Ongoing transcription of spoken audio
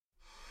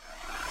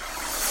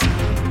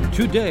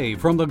Today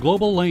from the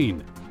Global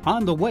Lane,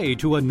 on the way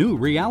to a new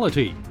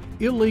reality.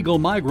 Illegal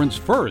migrants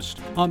first,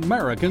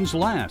 Americans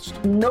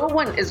last. No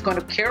one is going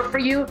to care for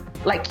you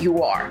like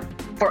you are.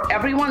 For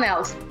everyone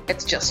else,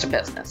 it's just a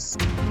business.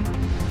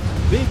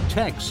 Big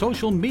tech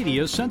social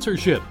media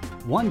censorship.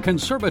 One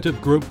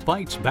conservative group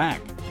fights back.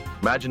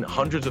 Imagine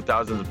hundreds of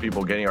thousands of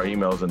people getting our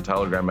emails and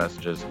Telegram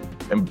messages,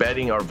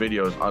 embedding our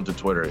videos onto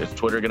Twitter. Is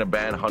Twitter going to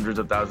ban hundreds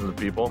of thousands of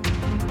people?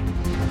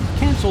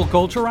 Cancel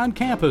culture on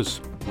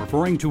campus,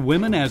 referring to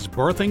women as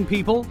birthing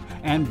people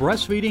and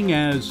breastfeeding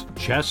as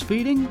chest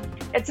feeding?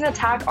 It's an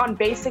attack on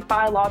basic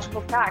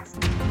biological facts.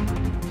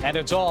 And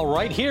it's all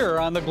right here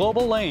on the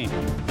Global Lane.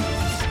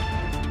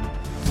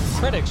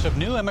 Critics of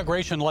new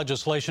immigration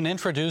legislation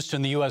introduced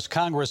in the U.S.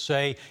 Congress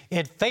say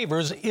it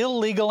favors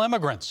illegal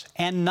immigrants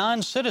and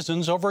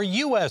non-citizens over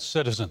U.S.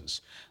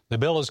 citizens. The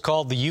bill is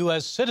called the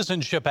U.S.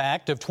 Citizenship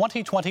Act of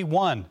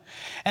 2021,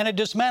 and it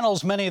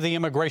dismantles many of the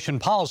immigration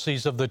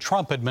policies of the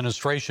Trump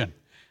administration.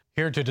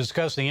 Here to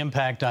discuss the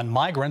impact on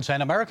migrants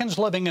and Americans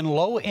living in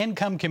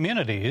low-income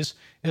communities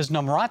is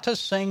Namrata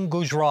Singh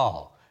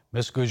Gujral.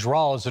 Ms.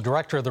 Gujral is the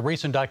director of the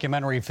recent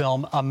documentary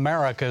film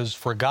America's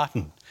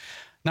Forgotten.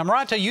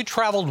 Namrata, you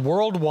traveled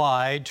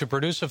worldwide to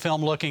produce a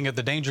film looking at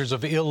the dangers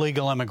of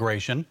illegal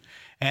immigration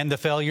and the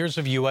failures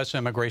of U.S.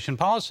 immigration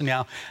policy.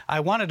 Now,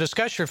 I want to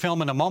discuss your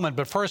film in a moment,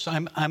 but first,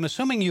 I'm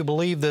assuming you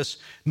believe this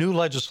new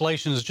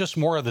legislation is just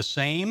more of the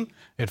same.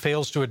 It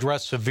fails to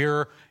address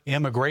severe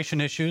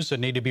immigration issues that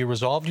need to be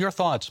resolved. Your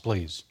thoughts,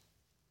 please.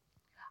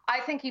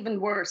 I think even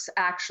worse,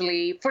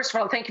 actually. First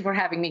of all, thank you for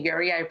having me,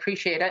 Gary. I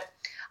appreciate it.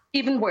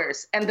 Even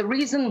worse. And the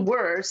reason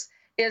worse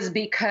is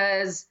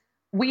because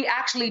we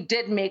actually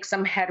did make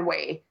some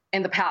headway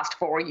in the past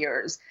 4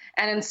 years.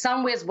 And in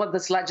some ways, what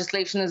this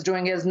legislation is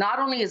doing is not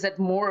only is it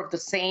more of the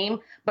same,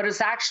 but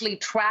it's actually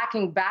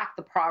tracking back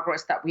the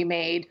progress that we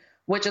made,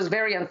 which is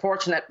very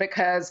unfortunate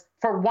because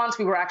for once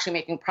we were actually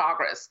making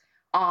progress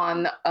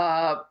on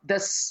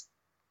this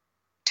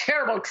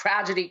terrible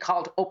tragedy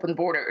called open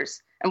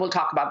borders. And we'll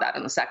talk about that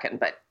in a second,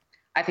 but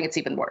I think it's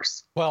even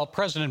worse. Well,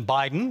 President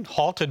Biden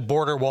halted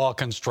border wall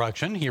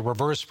construction. He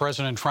reversed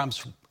President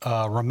Trump's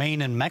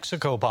Remain in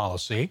Mexico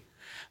policy.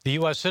 The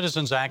U.S.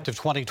 Citizens Act of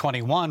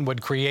 2021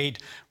 would create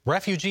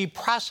refugee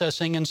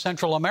processing in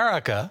Central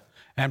America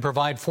and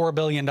provide $4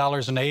 billion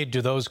in aid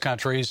to those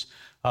countries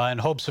in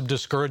hopes of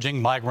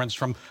discouraging migrants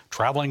from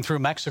traveling through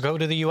Mexico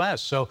to the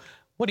U.S. So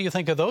what do you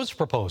think of those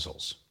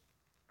proposals?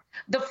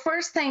 The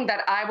first thing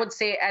that I would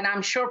say, and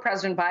I'm sure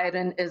President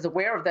Biden is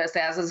aware of this,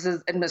 as is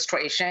his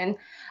administration,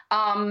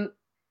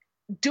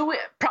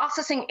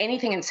 processing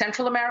anything in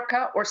Central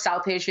America or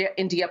South Asia,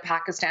 India,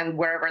 Pakistan,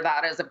 wherever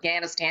that is,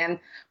 Afghanistan,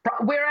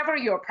 wherever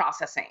you're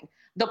processing.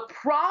 The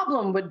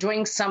problem with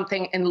doing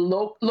something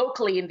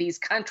locally in these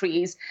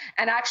countries,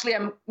 and actually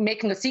I'm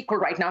making a sequel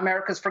right now,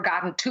 America's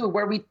Forgotten 2,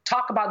 where we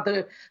talk about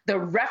the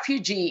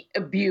refugee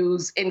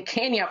abuse in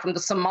Kenya from the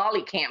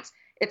Somali camps.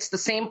 It's the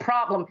same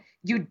problem.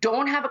 You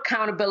don't have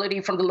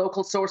accountability from the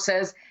local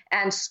sources,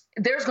 and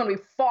there's going to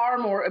be far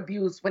more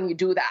abuse when you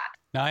do that.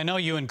 Now, I know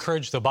you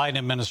encourage the Biden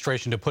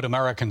administration to put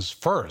Americans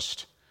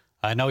first.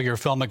 I know your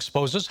film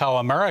exposes how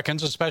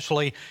Americans,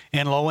 especially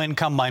in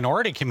low-income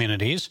minority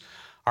communities,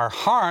 are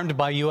harmed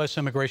by U.S.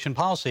 immigration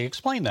policy.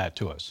 Explain that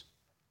to us.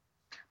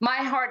 My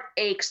heart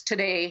aches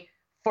today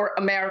for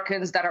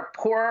Americans that are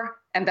poor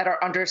and that are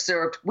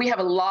underserved. We have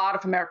a lot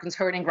of Americans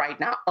hurting right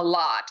now, a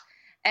lot.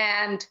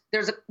 And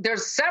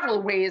there's several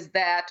ways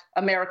that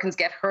Americans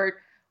get hurt.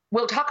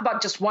 We'll talk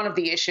about just one of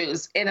the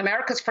issues. In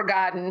America's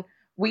Forgotten,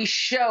 we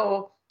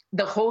show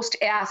the host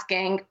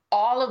asking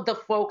all of the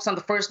folks on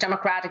the first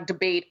Democratic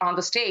debate on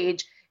the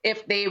stage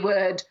if they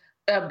would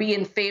be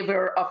in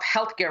favor of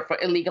health care for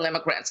illegal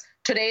immigrants.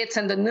 Today, it's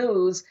in the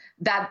news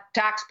that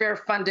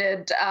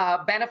taxpayer-funded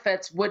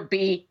benefits would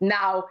be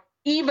now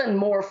even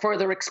more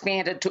further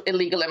expanded to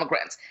illegal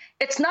immigrants.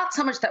 It's not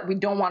so much that we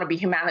don't want to be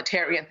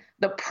humanitarian.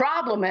 The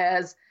problem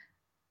is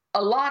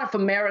a lot of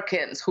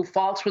Americans who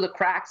fall through the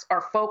cracks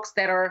are folks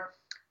that are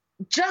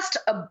just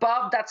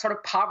above that sort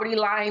of poverty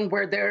line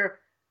where they're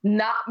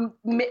not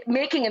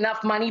making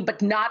enough money,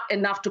 but not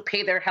enough to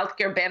pay their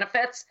healthcare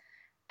benefits.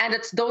 And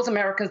it's those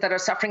Americans that are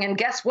suffering. And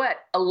guess what?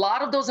 A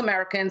lot of those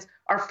Americans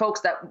are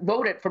folks that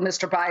voted for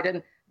Mr.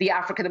 Biden, the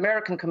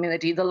African-American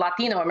community, the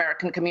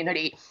Latino-American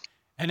community.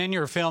 And in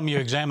your film, you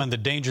examine the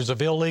dangers of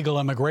illegal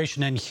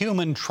immigration and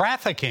human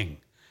trafficking.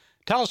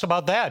 Tell us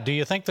about that. Do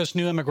you think this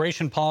new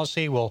immigration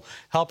policy will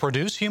help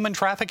reduce human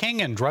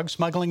trafficking and drug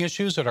smuggling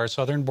issues at our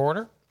southern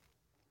border?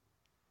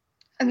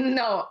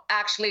 No,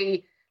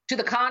 actually, to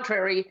the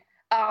contrary.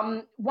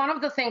 One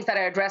of the things that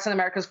I address in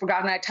America's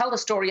Forgotten, I tell the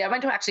story. I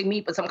went to actually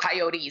meet with some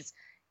coyotes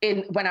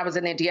when I was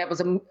in India. It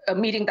was a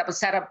meeting that was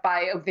set up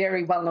by a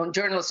very well-known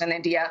journalist in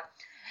India.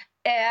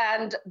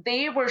 And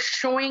they were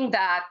showing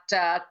that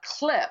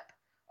clip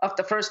of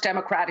the first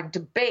Democratic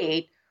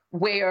debate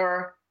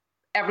where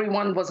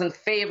everyone was in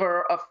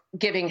favor of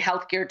giving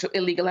healthcare to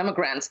illegal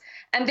immigrants.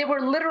 And they were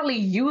literally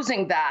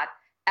using that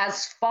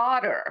as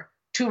fodder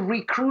to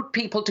recruit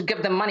people to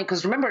give them money.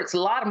 Because remember, it's a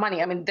lot of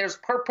money. I mean, there's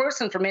per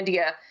person from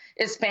India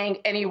is paying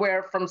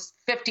anywhere from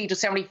 $50,000 to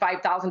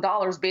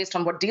 $75,000 based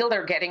on what deal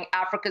they're getting.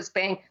 Africa's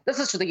paying, this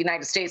is to the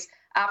United States,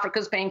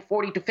 Africa's paying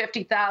 $40,000 to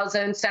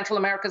 $50,000. Central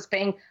America's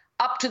paying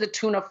up to the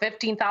tune of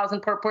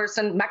 $15,000 per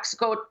person.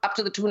 Mexico up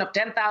to the tune of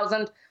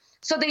 $10,000.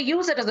 So they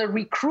use it as a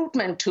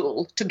recruitment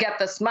tool to get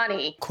this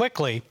money.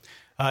 Quickly,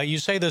 you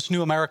say this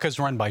new America is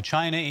run by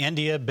China,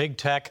 India, big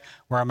tech,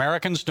 where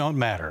Americans don't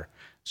matter.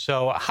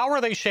 So how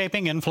are they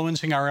shaping,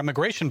 influencing our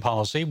immigration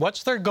policy?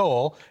 What's their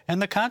goal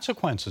and the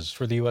consequences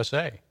for the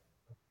USA?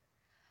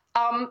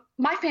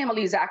 My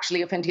family is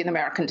actually of Indian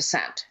American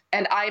descent,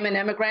 and I'm an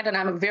immigrant, and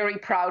I'm a very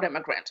proud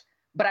immigrant.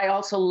 But I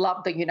also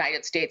love the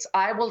United States.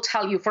 I will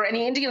tell you, for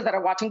any Indians that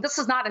are watching, this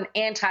is not an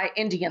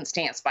anti-Indian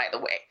stance, by the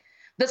way.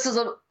 This is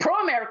a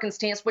pro-American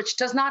stance, which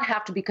does not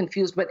have to be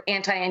confused with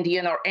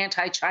anti-Indian or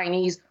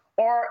anti-Chinese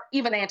or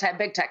even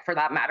anti-big tech for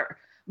that matter.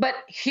 But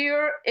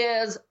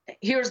here's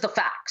the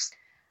facts.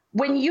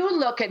 When you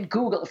look at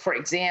Google, for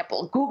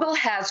example, Google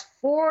has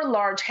 4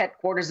 large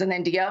headquarters in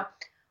India.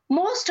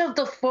 Most of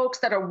the folks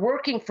that are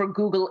working for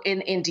Google in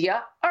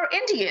India are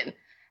Indian.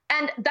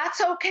 And that's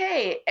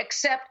okay,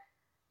 except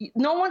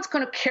no one's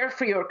going to care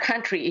for your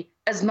country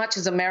as much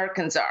as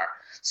Americans are.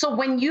 So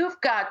when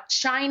you've got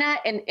China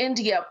and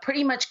India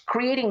pretty much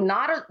creating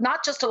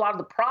not just a lot of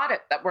the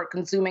product that we're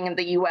consuming in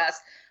the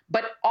U.S.,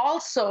 but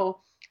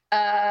also,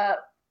 they're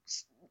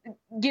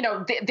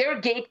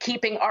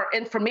gatekeeping our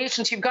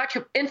information. So you've got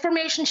your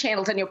information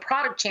channels and your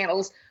product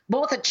channels,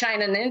 both at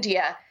China and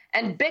India,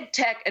 and big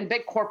tech and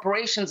big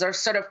corporations are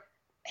sort of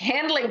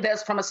handling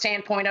this from a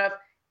standpoint of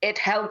it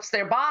helps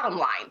their bottom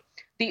line.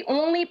 The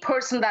only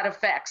person that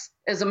affects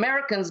is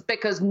Americans,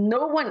 because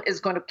no one is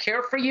going to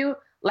care for you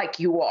like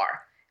you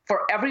are.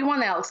 For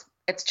everyone else,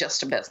 it's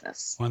just a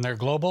business. When they're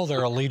global,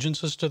 their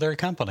allegiance is to their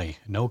company,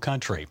 no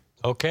country.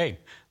 Okay.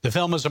 The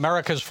film is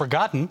America's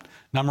Forgotten.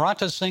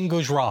 Namrata Singh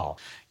Gujral.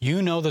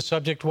 You know the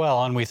subject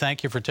well, and we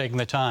thank you for taking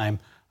the time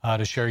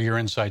to share your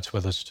insights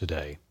with us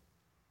today.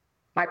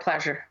 My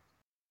pleasure.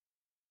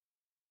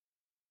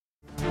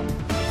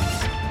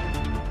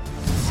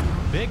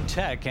 Big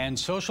tech and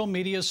social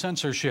media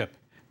censorship.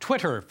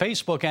 Twitter,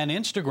 Facebook, and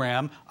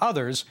Instagram,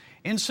 others,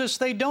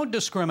 insist they don't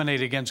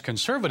discriminate against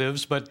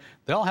conservatives, but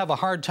they'll have a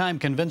hard time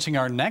convincing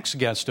our next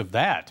guest of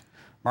that.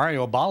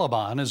 Mario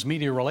Balaban is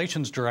Media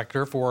Relations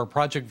Director for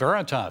Project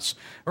Veritas.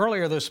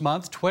 Earlier this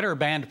month, Twitter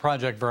banned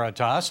Project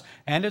Veritas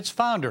and its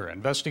founder,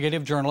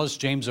 investigative journalist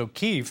James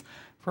O'Keefe,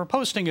 for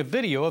posting a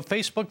video of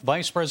Facebook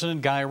Vice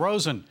President Guy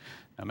Rosen.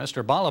 Now,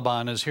 Mr.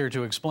 Balaban is here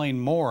to explain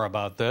more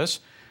about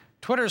this.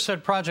 Twitter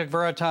said Project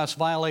Veritas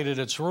violated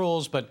its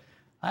rules, but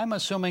I'm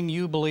assuming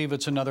you believe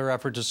it's another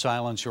effort to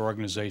silence your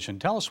organization.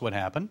 Tell us what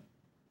happened.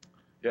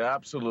 Yeah,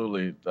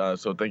 absolutely.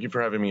 So thank you for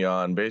having me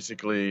on.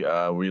 Basically,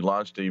 we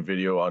launched a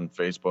video on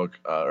Facebook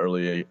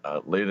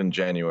late in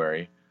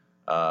January.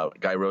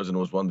 Guy Rosen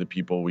was one of the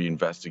people we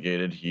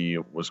investigated. He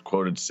was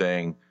quoted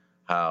saying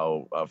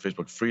how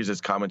Facebook freezes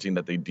commenting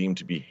that they deem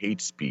to be hate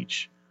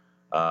speech.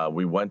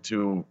 We went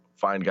to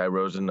find Guy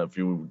Rosen a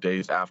few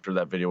days after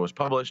that video was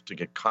published to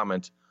get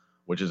comment,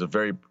 which is a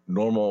very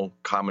normal,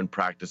 common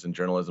practice in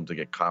journalism to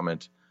get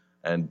comment.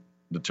 And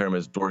the term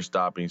is door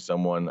stopping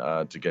someone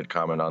to get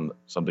comment on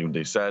something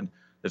they said.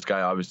 This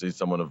guy obviously is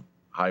someone of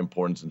high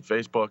importance in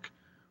Facebook.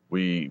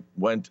 We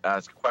went to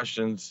ask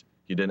questions.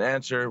 He didn't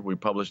answer. We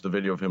published the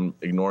video of him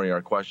ignoring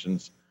our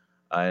questions.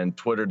 And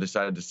Twitter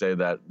decided to say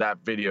that that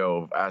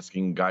video of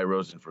asking Guy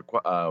Rosen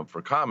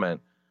for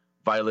comment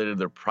violated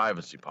their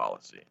privacy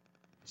policy.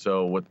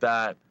 So with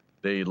that,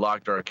 they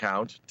locked our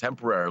account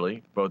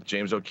temporarily, both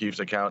James O'Keefe's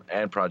account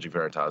and Project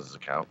Veritas'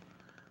 account.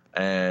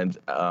 And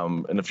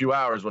in a few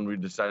hours, when we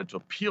decided to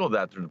appeal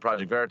that through the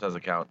Project Veritas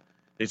account,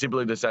 they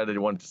simply decided they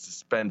wanted to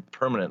suspend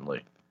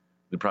permanently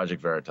the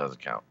Project Veritas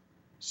account.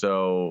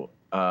 So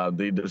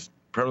they just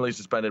permanently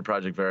suspended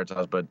Project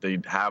Veritas, but they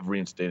have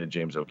reinstated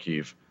James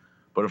O'Keefe.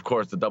 But of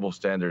course, the double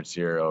standards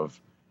here of,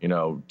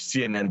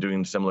 CNN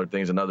doing similar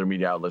things and other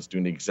media outlets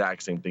doing the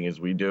exact same thing as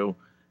we do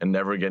and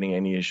never getting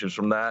any issues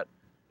from that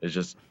is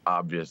just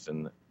obvious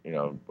and,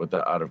 with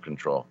that out of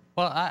control.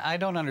 Well, I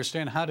don't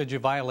understand. How did you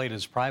violate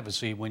his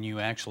privacy when you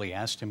actually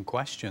asked him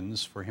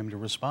questions for him to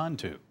respond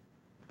to?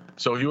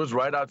 So he was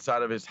right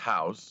outside of his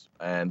house,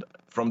 and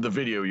from the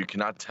video, you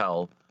cannot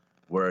tell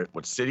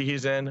what city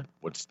he's in,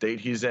 what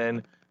state he's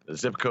in, the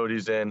zip code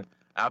he's in.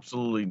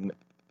 Absolutely,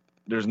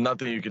 there's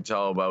nothing you could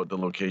tell about the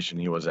location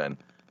he was in.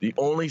 The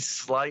only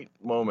slight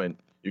moment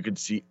you could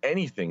see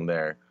anything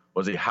there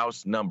was a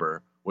house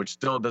number, which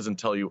still doesn't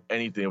tell you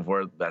anything of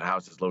where that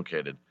house is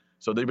located.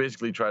 So they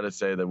basically try to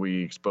say that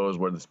we exposed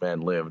where this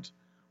man lived,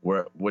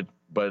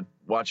 but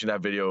watching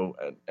that video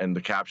and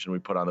the caption we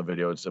put on the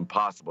video, it's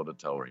impossible to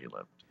tell where he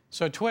lived.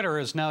 So Twitter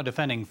is now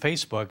defending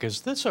Facebook.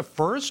 Is this a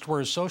first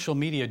where social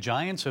media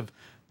giants have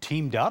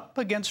teamed up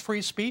against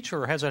free speech,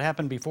 or has it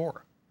happened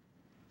before?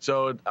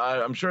 So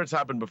I'm sure it's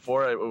happened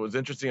before. It was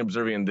interesting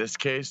observing in this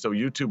case. So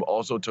YouTube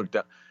also took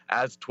that,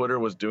 as Twitter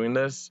was doing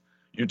this,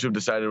 YouTube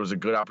decided it was a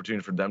good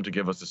opportunity for them to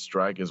give us a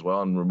strike as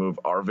well and remove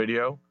our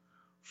video,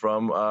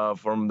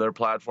 from their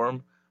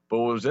platform. But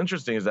what was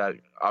interesting is that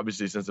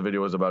obviously, since the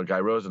video was about Guy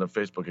Rosen, a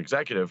Facebook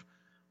executive,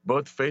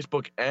 both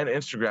Facebook and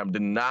Instagram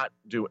did not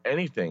do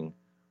anything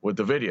with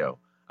the video.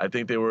 I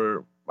think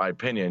my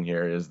opinion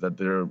here is that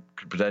there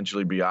could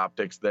potentially be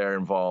optics there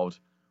involved,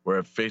 where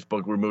if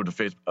Facebook removed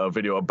a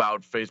video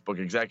about Facebook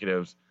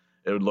executives,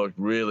 it would look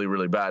really,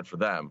 really bad for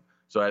them.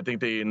 So I think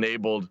they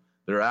enabled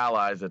their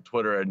allies at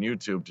Twitter and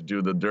YouTube to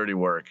do the dirty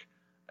work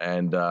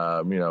and,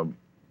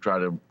 try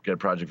to get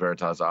Project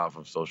Veritas off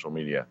of social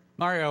media.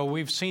 Mario,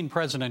 we've seen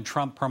President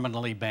Trump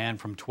permanently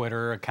banned from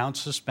Twitter, accounts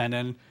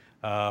suspended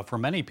for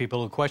many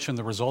people who question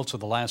the results of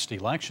the last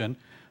election.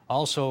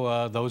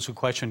 Also, those who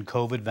question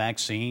COVID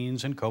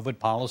vaccines and COVID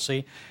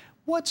policy.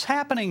 What's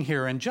happening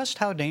here, and just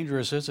how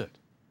dangerous is it?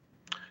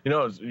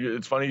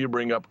 It's funny you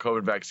bring up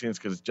COVID vaccines,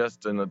 because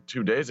just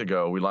 2 days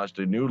ago, we launched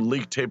a new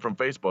leaked tape from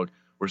Facebook.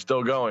 We're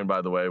still going,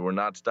 by the way. We're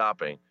not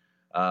stopping.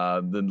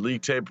 The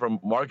leaked tape from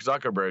Mark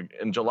Zuckerberg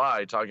in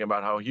July, talking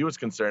about how he was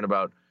concerned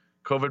about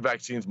COVID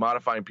vaccines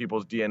modifying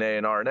people's DNA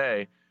and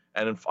RNA.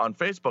 And on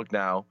Facebook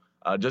now,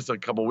 just a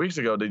couple weeks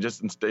ago, they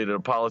just instated a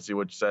policy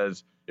which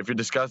says if you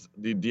discuss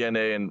the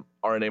DNA and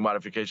RNA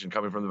modification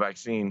coming from the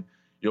vaccine,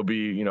 you'll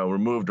be,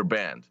 removed or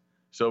banned.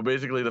 So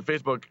basically, the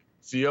Facebook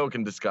CEO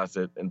can discuss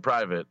it in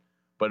private,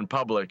 but in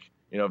public,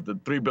 if the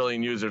 3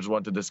 billion users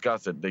want to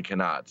discuss it, they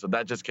cannot. So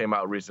that just came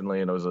out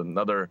recently, and it was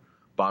another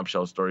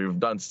bombshell story. We've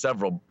done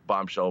several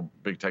bombshell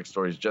big tech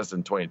stories just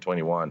in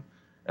 2021,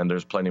 and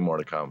there's plenty more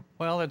to come.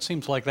 Well, it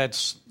seems like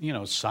that's,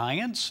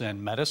 science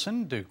and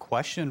medicine to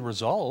question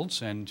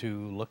results and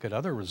to look at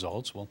other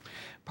results. Well,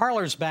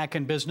 Parler's back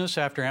in business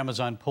after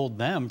Amazon pulled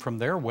them from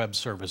their web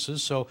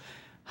services. So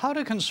how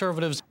do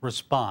conservatives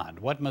respond?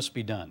 What must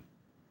be done?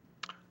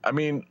 I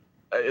mean,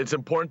 it's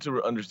important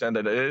to understand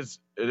that it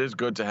is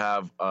good to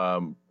have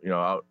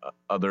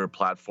other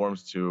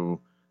platforms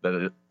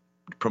that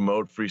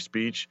promote free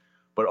speech,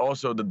 but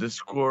also the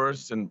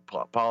discourse and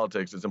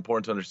politics. It's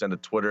important to understand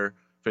that Twitter,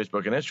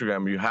 Facebook, and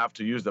Instagram, you have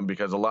to use them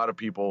because a lot of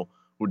people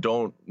who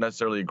don't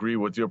necessarily agree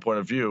with your point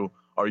of view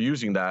are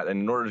using that,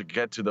 and in order to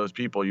get to those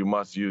people, you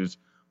must use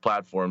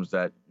platforms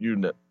that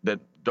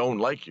don't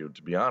like you,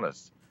 to be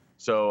honest.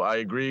 So I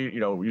agree.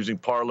 Using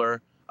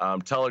Parler.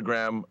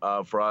 Telegram,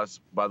 for us,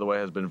 by the way,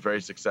 has been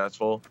very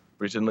successful.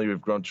 Recently, we've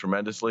grown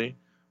tremendously.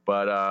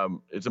 But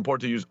it's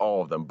important to use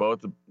all of them,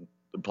 both the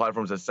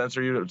platforms that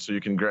censor you so you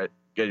can get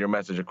your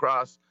message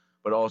across,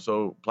 but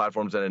also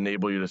platforms that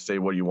enable you to say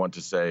what you want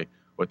to say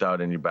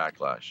without any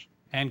backlash.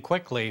 And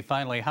quickly,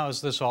 finally, how is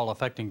this all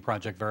affecting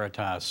Project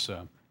Veritas?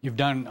 You've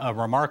done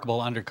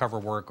remarkable undercover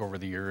work over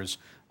the years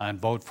on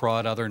vote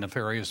fraud, other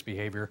nefarious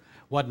behavior.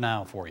 What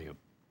now for you?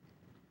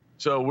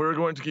 So we're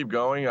going to keep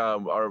going.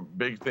 Our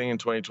big thing in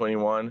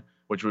 2021,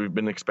 which we've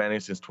been expanding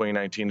since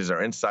 2019, is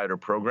our insider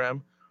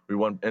program. We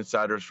want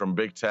insiders from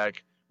big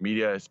tech,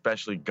 media,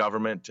 especially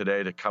government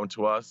today, to come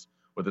to us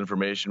with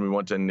information. We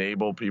want to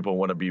enable people who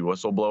want to be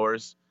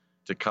whistleblowers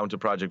to come to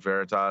Project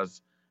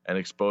Veritas and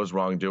expose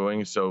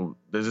wrongdoing. So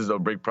this is a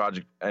big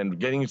project, and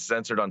getting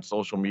censored on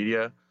social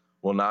media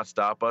will not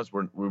stop us.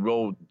 We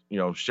will,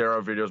 share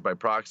our videos by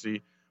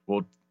proxy.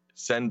 We'll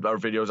send our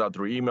videos out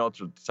through email,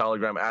 through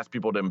Telegram, ask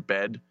people to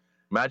embed.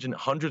 Imagine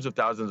hundreds of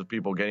thousands of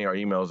people getting our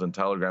emails and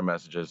Telegram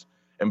messages,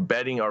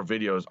 embedding our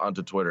videos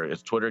onto Twitter.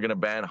 Is Twitter going to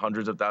ban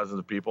hundreds of thousands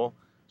of people?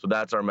 So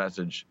that's our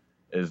message,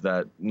 is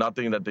that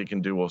nothing that they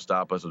can do will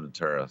stop us or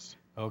deter us.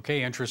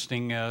 Okay,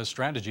 interesting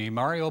strategy.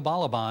 Mario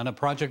Balaban of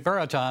Project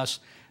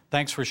Veritas,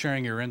 thanks for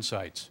sharing your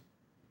insights.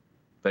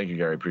 Thank you,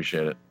 Gary.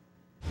 Appreciate it.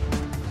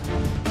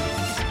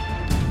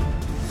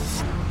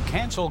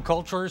 Cancel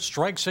culture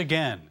strikes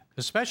again,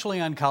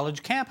 especially on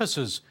college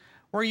campuses,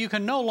 where you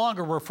can no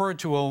longer refer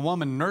to a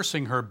woman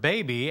nursing her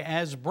baby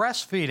as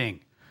breastfeeding.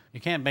 You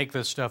can't make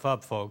this stuff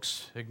up,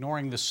 folks.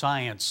 Ignoring the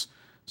science,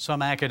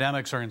 some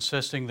academics are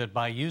insisting that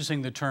by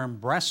using the term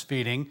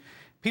breastfeeding,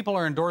 people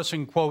are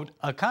endorsing, quote,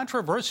 a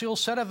controversial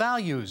set of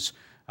values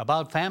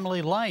about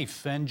family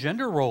life and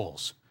gender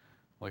roles.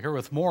 We'll hear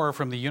with more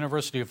from the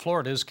University of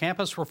Florida's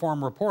campus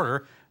reform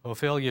reporter,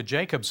 Ophelia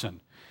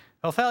Jacobson.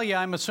 Ophelia,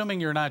 I'm assuming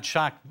you're not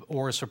shocked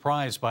or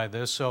surprised by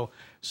this, so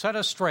set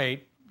us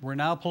straight. We're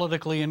now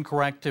politically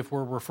incorrect if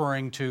we're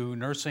referring to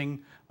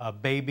nursing a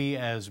baby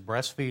as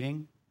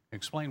breastfeeding.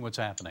 Explain what's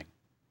happening.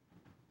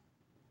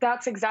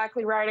 That's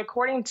exactly right.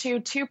 According to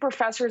two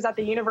professors at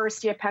the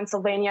University of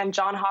Pennsylvania and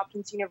Johns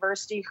Hopkins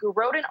University who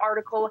wrote an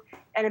article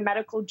in a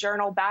medical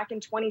journal back in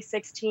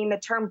 2016, the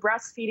term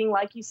breastfeeding,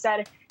 like you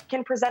said,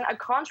 can present a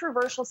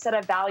controversial set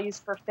of values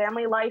for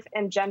family life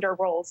and gender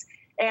roles.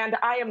 And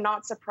I am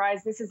not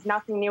surprised. This is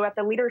nothing new. At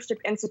the Leadership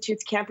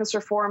Institute's campus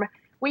reform,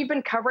 we've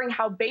been covering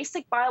how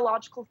basic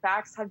biological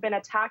facts have been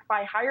attacked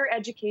by higher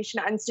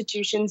education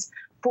institutions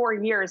for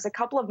years. A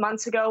couple of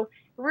months ago,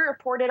 we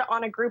reported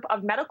on a group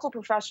of medical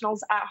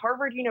professionals at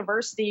Harvard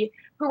University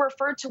who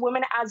referred to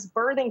women as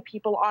birthing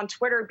people on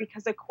Twitter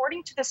because,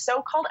 according to the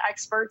so-called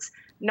experts,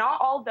 not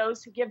all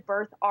those who give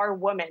birth are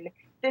women.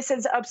 This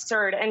is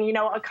absurd. And,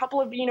 a couple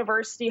of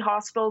university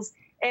hospitals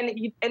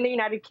in the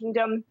United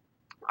Kingdom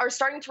are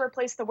starting to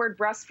replace the word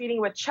breastfeeding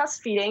with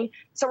chest feeding.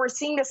 So we're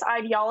seeing this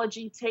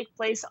ideology take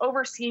place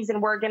overseas,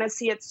 and we're going to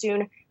see it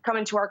soon come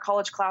into our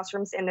college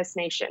classrooms in this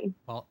nation.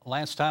 Well,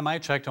 last time I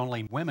checked,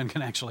 only women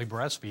can actually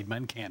breastfeed.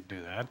 Men can't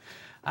do that.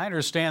 I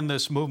understand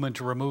this movement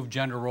to remove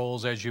gender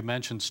roles, as you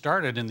mentioned,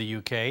 started in the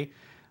UK.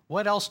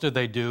 What else did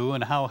they do,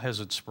 and how has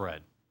it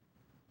spread?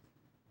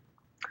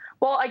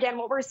 Well, again,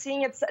 what we're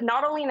seeing, it's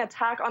not only an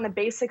attack on the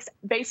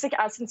basic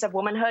essence of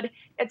womanhood,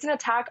 it's an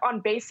attack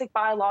on basic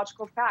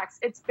biological facts.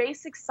 It's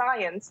basic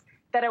science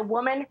that a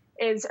woman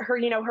is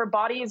her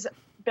body is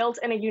built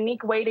in a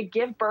unique way to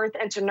give birth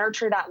and to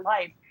nurture that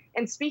life.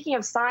 And speaking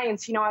of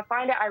science, I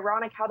find it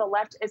ironic how the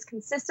left is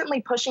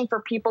consistently pushing for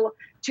people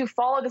to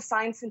follow the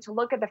science and to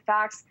look at the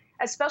facts,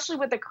 especially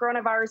with the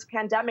coronavirus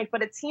pandemic.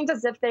 But it seems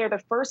as if they are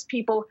the first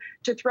people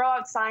to throw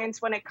out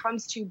science when it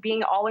comes to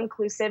being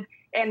all-inclusive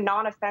and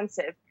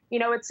non-offensive.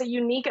 It's a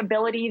unique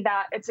ability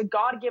it's a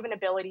God-given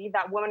ability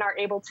that women are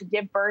able to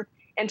give birth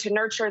and to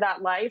nurture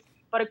that life.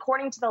 But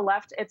according to the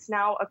left, it's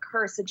now a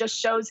curse. It just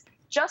shows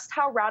just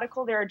how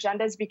radical their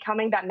agenda is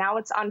becoming, that now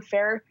it's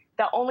unfair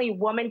that only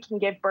women can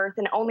give birth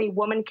and only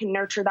women can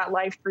nurture that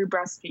life through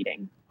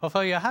breastfeeding.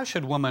 Ophelia, how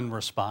should women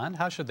respond?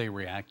 How should they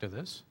react to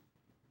this?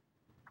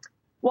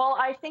 Well,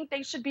 I think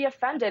they should be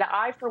offended.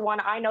 For one,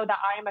 I know that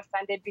I am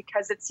offended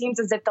because it seems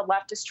as if the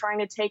left is trying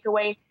to take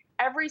away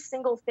every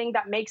single thing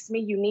that makes me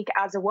unique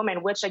as a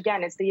woman, which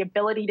again is the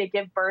ability to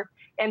give birth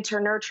and to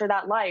nurture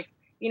that life.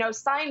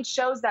 Science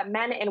shows that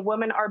men and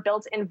women are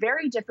built in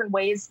very different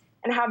ways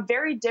and have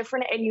very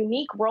different and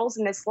unique roles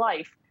in this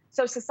life.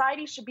 So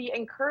society should be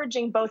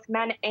encouraging both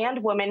men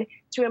and women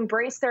to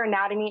embrace their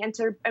anatomy and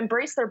to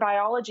embrace their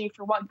biology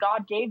for what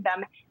God gave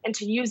them and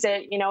to use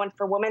it, and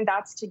for women,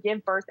 that's to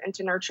give birth and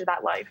to nurture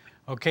that life.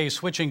 Okay,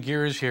 switching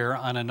gears here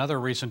on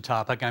another recent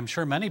topic. I'm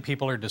sure many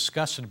people are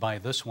disgusted by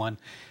this one.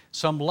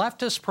 Some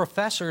leftist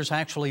professors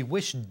actually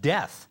wished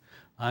death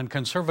on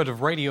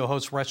conservative radio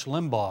host Rush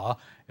Limbaugh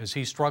as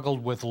he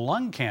struggled with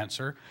lung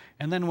cancer.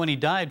 And then when he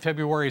died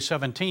February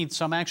 17th,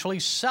 some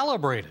actually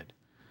celebrated.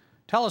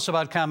 Tell us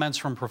about comments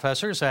from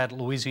professors at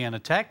Louisiana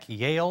Tech,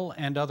 Yale,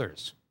 and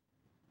others.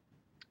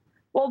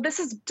 Well, this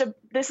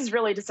is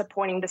really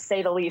disappointing, to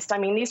say the least. I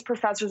mean, these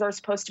professors are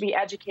supposed to be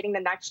educating the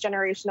next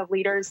generation of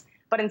leaders,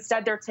 but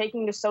instead they're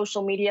taking to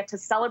social media to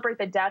celebrate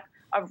the death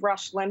of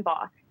Rush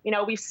Limbaugh.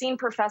 We've seen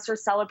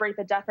professors celebrate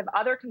the death of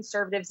other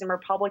conservatives and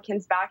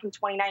Republicans back in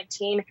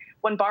 2019.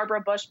 When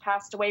Barbara Bush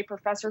passed away,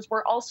 professors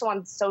were also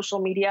on social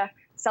media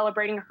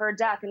celebrating her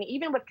death. And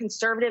even with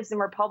conservatives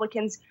and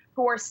Republicans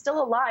who are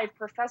still alive,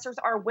 professors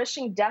are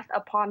wishing death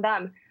upon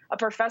them. A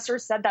professor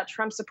said that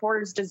Trump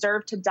supporters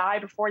deserve to die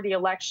before the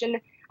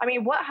election. I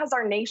mean, what has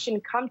our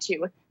nation come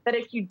to? That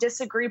if you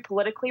disagree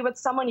politically with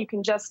someone, you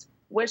can just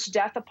wish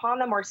death upon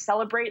them or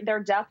celebrate their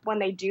death when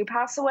they do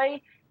pass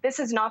away? This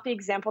is not the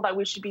example that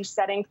we should be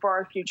setting for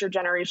our future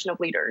generation of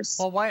leaders.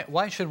 Well,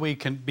 why should we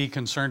be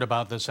concerned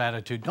about this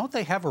attitude? Don't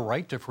they have a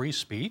right to free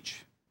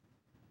speech?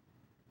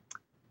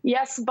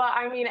 Yes, but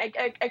I mean,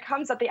 it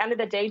comes at the end of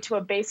the day to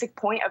a basic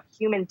point of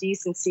human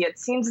decency. It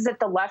seems as if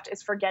the left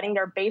is forgetting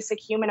their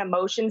basic human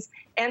emotions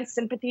and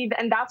sympathy,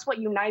 and that's what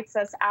unites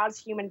us as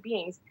human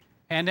beings.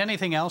 And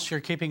anything else you're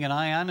keeping an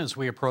eye on as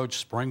we approach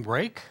spring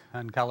break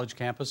on college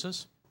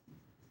campuses?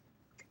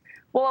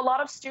 Well, a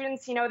lot of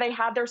students, they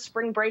had their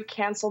spring break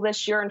canceled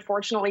this year,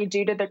 unfortunately,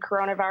 due to the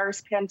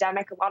coronavirus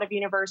pandemic. A lot of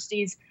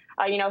universities,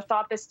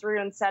 thought this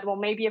through and said, well,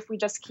 maybe if we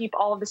just keep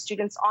all of the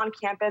students on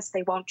campus,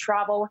 they won't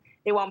travel,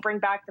 they won't bring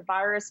back the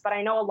virus. But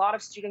I know a lot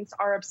of students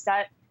are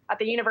upset. At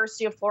the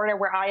University of Florida,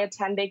 where I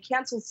attend, they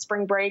canceled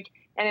spring break,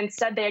 and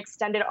instead they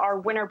extended our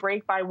winter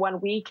break by 1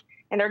 week.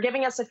 And they're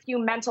giving us a few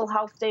mental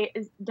health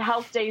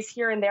days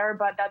here and there,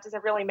 but that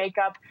doesn't really make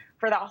up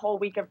for that whole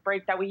week of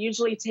break that we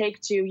usually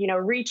take to,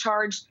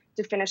 recharge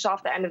to finish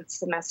off the end of the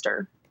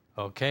semester.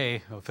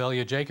 Okay.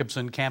 Ophelia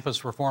Jacobson,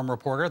 campus reform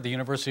reporter at the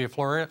University of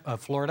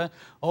Florida.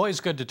 Always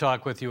good to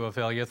talk with you,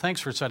 Ophelia. Thanks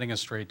for setting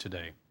us straight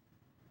today.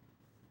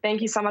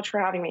 Thank you so much for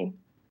having me.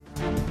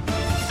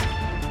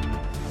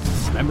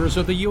 Members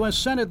of the U.S.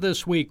 Senate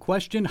this week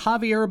questioned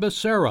Xavier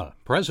Becerra,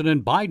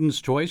 President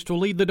Biden's choice to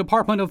lead the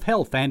Department of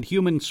Health and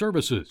Human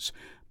Services.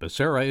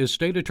 Becerra is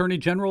State Attorney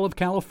General of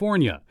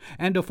California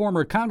and a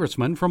former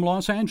congressman from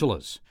Los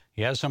Angeles.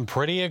 He has some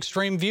pretty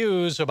extreme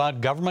views about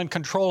government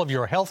control of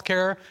your health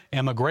care,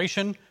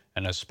 immigration,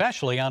 and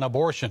especially on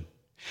abortion.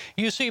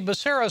 You see,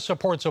 Becerra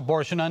supports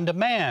abortion on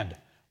demand,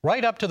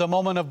 right up to the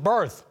moment of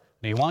birth,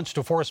 and he wants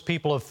to force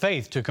people of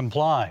faith to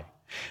comply.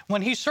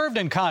 When he served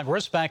in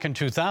Congress back in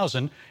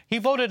 2000, he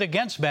voted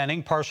against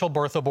banning partial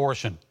birth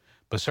abortion.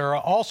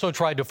 Becerra also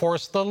tried to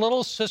force the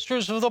Little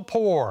Sisters of the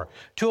Poor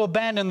to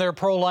abandon their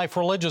pro-life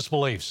religious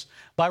beliefs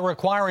by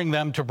requiring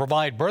them to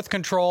provide birth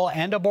control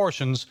and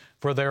abortions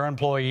for their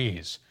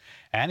employees.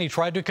 And he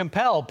tried to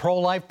compel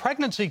pro-life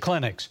pregnancy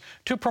clinics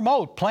to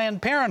promote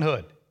Planned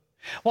Parenthood.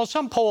 Well,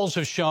 some polls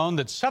have shown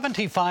that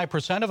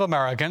 75% of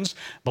Americans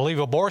believe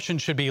abortion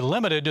should be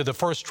limited to the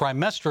first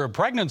trimester of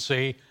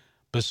pregnancy.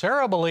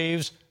 Becerra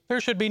believes there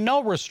should be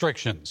no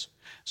restrictions.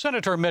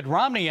 Senator Mitt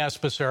Romney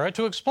asked Becerra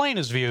to explain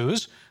his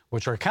views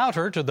which are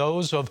counter to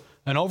those of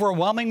an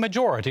overwhelming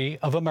majority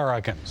of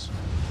Americans.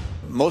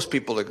 Most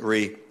people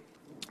agree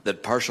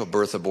that partial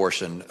birth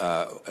abortion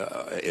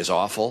is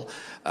awful.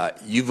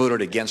 You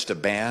voted against a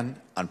ban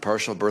on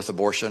partial birth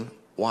abortion.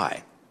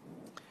 Why?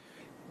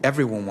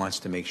 Everyone wants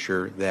to make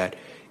sure that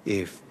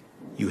if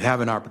you have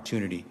an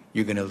opportunity,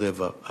 you're going to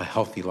live a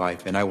healthy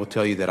life. And I will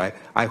tell you that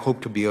I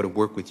hope to be able to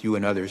work with you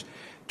and others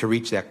to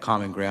reach that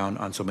common ground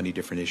on so many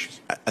different issues.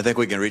 I think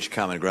we can reach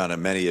common ground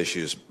on many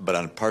issues, but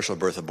on partial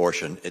birth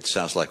abortion, it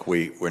sounds like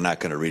we're not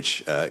going to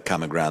reach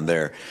common ground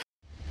there.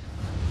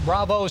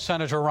 Bravo,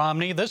 Senator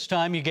Romney. This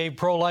time you gave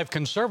pro-life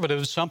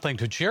conservatives something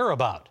to cheer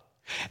about.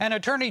 And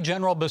Attorney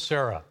General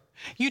Becerra,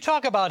 you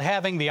talk about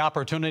having the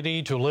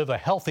opportunity to live a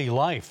healthy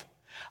life.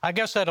 I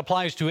guess that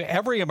applies to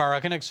every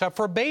American except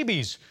for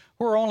babies,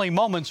 who are only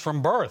moments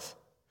from birth.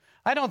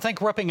 I don't think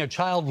ripping a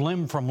child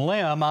limb from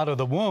limb out of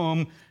the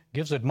womb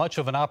gives it much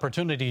of an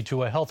opportunity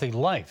to a healthy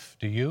life,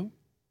 do you?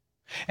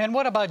 And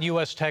what about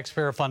U.S.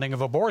 taxpayer funding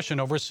of abortion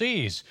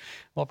overseas?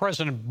 Well,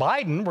 President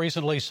Biden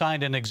recently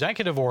signed an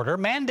executive order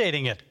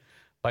mandating it.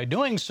 By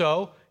doing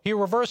so, he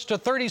reversed a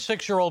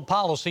 36-year-old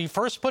policy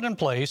first put in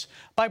place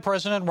by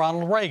President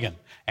Ronald Reagan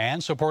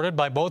and supported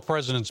by both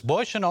Presidents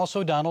Bush and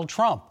also Donald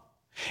Trump.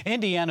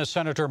 Indiana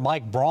Senator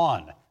Mike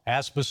Braun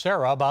asked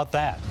Becerra about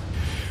that.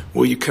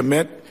 Will you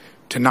commit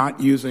to not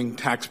using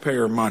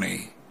taxpayer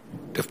money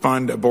to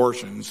fund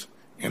abortions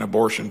and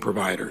abortion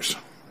providers?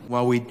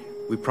 While we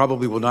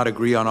probably will not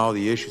agree on all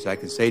the issues, I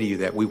can say to you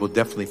that we will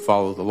definitely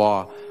follow the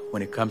law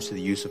when it comes to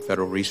the use of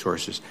federal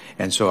resources.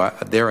 And so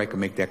I can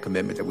make that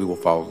commitment that we will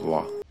follow the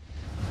law.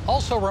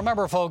 Also,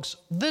 remember, folks,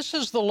 this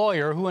is the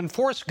lawyer who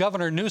enforced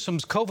Governor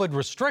Newsom's COVID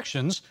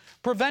restrictions,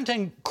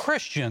 preventing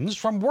Christians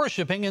from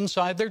worshiping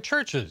inside their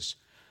churches.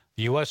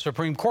 The U.S.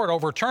 Supreme Court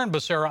overturned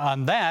Becerra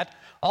on that,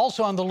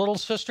 also on the Little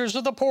Sisters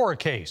of the Poor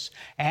case,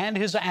 and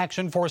his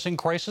action forcing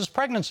crisis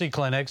pregnancy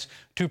clinics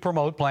to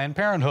promote Planned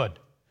Parenthood.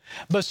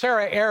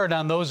 Becerra erred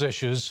on those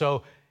issues,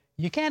 so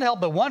you can't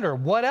help but wonder,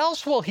 what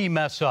else will he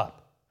mess up?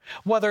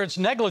 Whether it's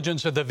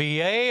negligence at the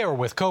VA or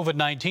with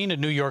COVID-19 at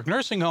New York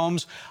nursing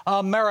homes,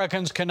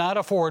 Americans cannot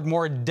afford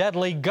more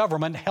deadly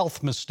government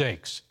health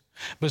mistakes.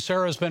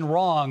 Becerra's been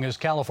wrong as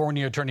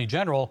California Attorney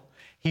General.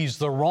 He's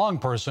the wrong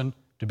person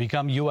to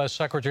become U.S.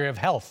 Secretary of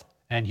Health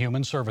and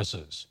Human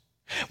Services.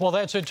 Well,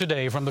 that's it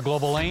today from the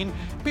Global Lane.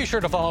 Be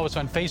sure to follow us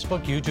on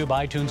Facebook, YouTube,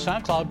 iTunes,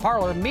 SoundCloud,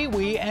 Parler,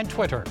 MeWe, and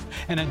Twitter.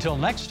 And until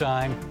next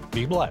time,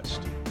 be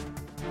blessed.